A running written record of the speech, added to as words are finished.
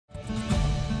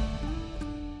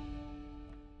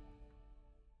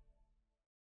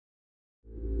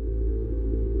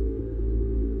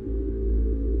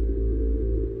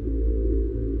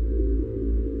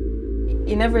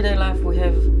in everyday life we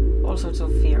have all sorts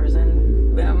of fears,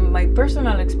 and my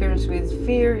personal experience with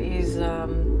fear is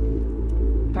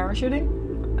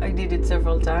parachuting. I did it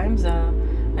several times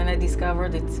and I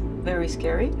discovered it's very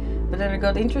scary, but then I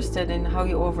got interested in how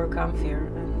you overcome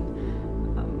fear,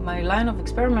 and my line of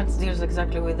experiments deals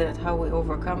exactly with that, how we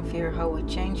overcome fear, how we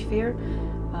change fear.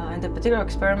 And the particular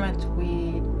experiment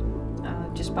we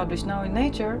just published now in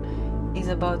Nature is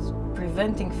about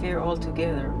preventing fear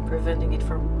altogether, preventing it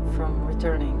from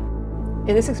returning.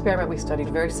 In this experiment, we studied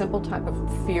a very simple type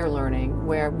of fear learning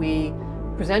where we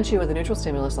present you with a neutral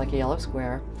stimulus like a yellow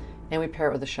square, and we pair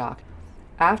it with a shock.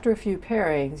 After a few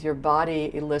pairings, your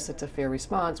body elicits a fear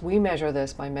response. We measure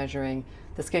this by measuring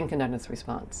the skin conductance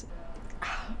response.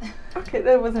 Okay,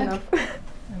 that was enough.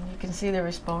 And you can see the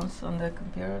response on the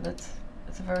computer. That's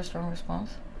a very strong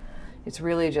response. It's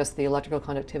really just the electrical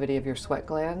conductivity of your sweat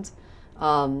glands,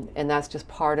 and that's just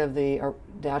part of the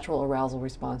natural arousal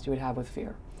response you would have with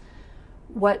fear.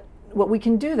 What we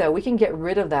can do, though, we can get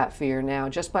rid of that fear now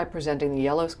just by presenting the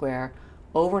yellow square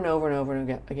over and over and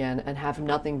over again and have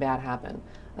nothing bad happen.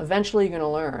 Eventually you're going to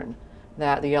learn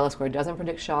that the yellow square doesn't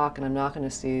predict shock, and I'm not going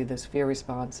to see this fear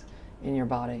response in your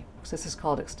body. So this is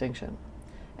called extinction.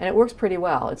 And it works pretty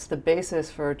well. It's the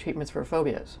basis for treatments for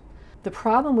phobias. The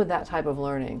problem with that type of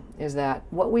learning is that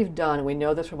what we've done, and we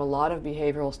know this from a lot of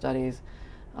behavioral studies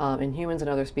in humans and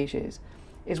other species,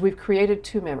 is we've created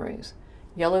two memories.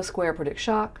 Yellow square predicts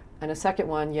shock, and a second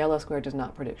one, yellow square does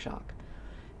not predict shock.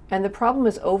 And the problem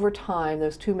is, over time,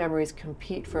 those two memories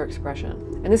compete for expression.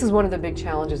 And this is one of the big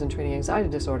challenges in treating anxiety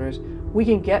disorders. We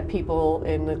can get people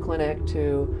in the clinic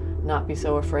to not be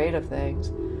so afraid of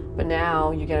things, but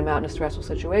now you get them out in a stressful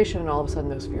situation and all of a sudden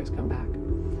those fears come back.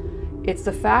 It's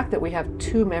the fact that we have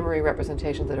two memory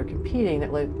representations that are competing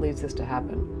that leads this to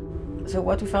happen. So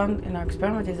what we found in our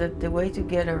experiment is that the way to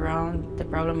get around the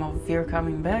problem of fear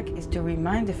coming back is to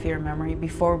remind the fear memory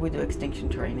before we do extinction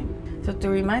training. So to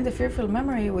remind the fearful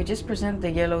memory, we just present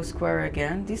the yellow square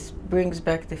again. This brings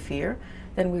back the fear.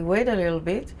 Then we wait a little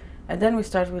bit, and then we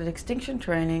start with extinction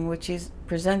training, which is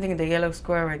presenting the yellow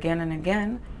square again and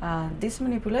again. This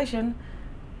manipulation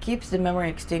keeps the memory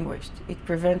extinguished. It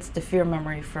prevents the fear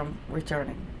memory from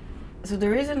returning. So the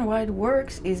reason why it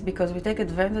works is because we take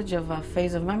advantage of a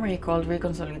phase of memory called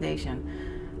reconsolidation.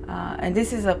 And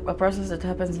this is a process that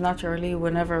happens naturally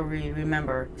whenever we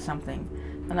remember something.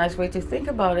 A nice way to think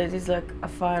about it is like a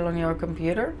file on your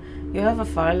computer. You have a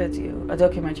file a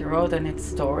document you wrote, and it's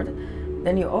stored.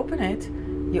 Then you open it,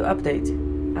 you update.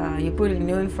 You put in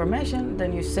new information,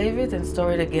 then you save it and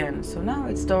store it again. So now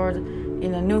it's stored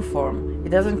in a new form. It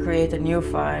doesn't create a new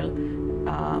file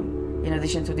in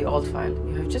addition to the old file.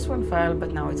 You have just one file,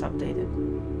 but now it's updated.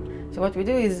 So what we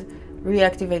do is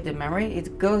reactivate the memory.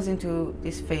 It goes into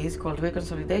this phase called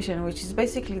reconsolidation, which is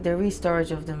basically the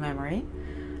restorage of the memory.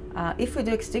 If we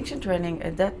do extinction training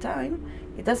at that time,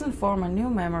 it doesn't form a new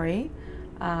memory.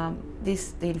 The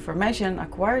information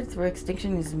acquired through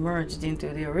extinction is merged into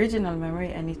the original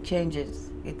memory, and it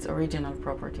changes its original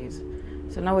properties.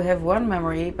 So now we have one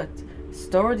memory, but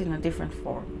stored in a different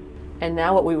form. And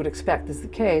now what we would expect is the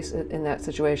case in that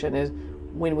situation is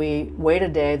when we wait a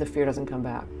day, the fear doesn't come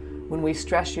back. When we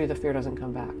stress you, the fear doesn't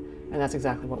come back. And that's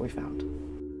exactly what we found.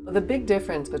 The big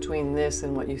difference between this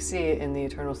and what you see in the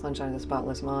Eternal Sunshine of the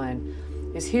Spotless Mind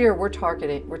is here we're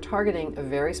targeting a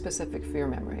very specific fear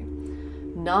memory,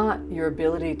 not your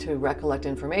ability to recollect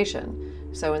information.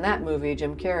 So in that movie,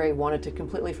 Jim Carrey wanted to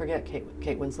completely forget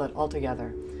Kate Winslet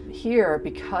altogether. Here,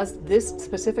 because this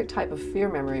specific type of fear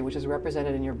memory, which is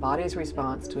represented in your body's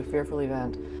response to a fearful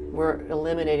event, we're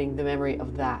eliminating the memory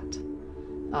of that.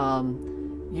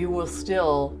 You will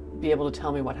still be able to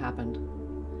tell me what happened.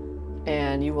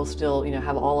 And you will still,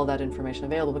 have all of that information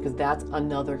available, because that's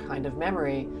another kind of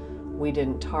memory we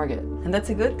didn't target. And that's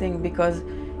a good thing, because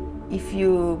if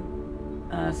you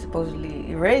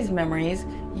supposedly erase memories,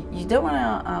 you don't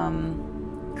want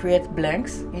to create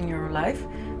blanks in your life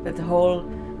that the whole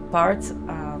parts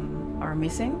are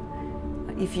missing.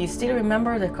 If you still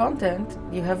remember the content,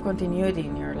 you have continuity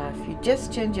in your life. You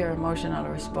just change your emotional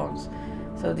response.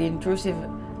 So the intrusive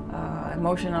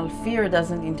emotional fear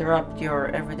doesn't interrupt your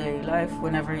everyday life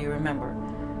whenever you remember.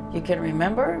 You can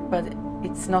remember, but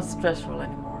it's not stressful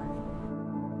anymore.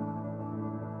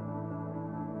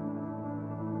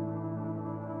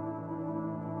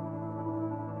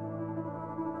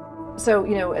 So,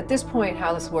 at this point,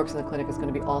 how this works in the clinic is going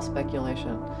to be all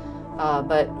speculation.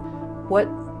 But what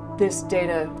this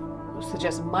data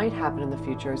suggests might happen in the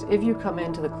future is if you come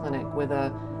into the clinic with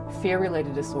a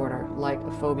fear-related disorder like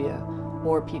a phobia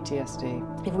or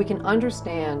PTSD, if we can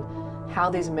understand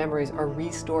how these memories are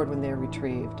restored when they're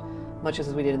retrieved, much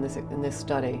as we did in this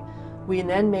study, we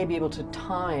then may be able to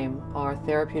time our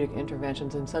therapeutic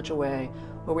interventions in such a way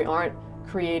where we aren't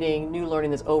creating new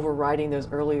learning that's overriding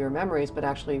those earlier memories, but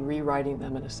actually rewriting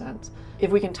them in a sense.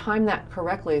 If we can time that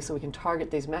correctly so we can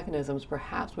target these mechanisms,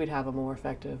 perhaps we'd have a more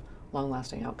effective,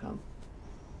 long-lasting outcome.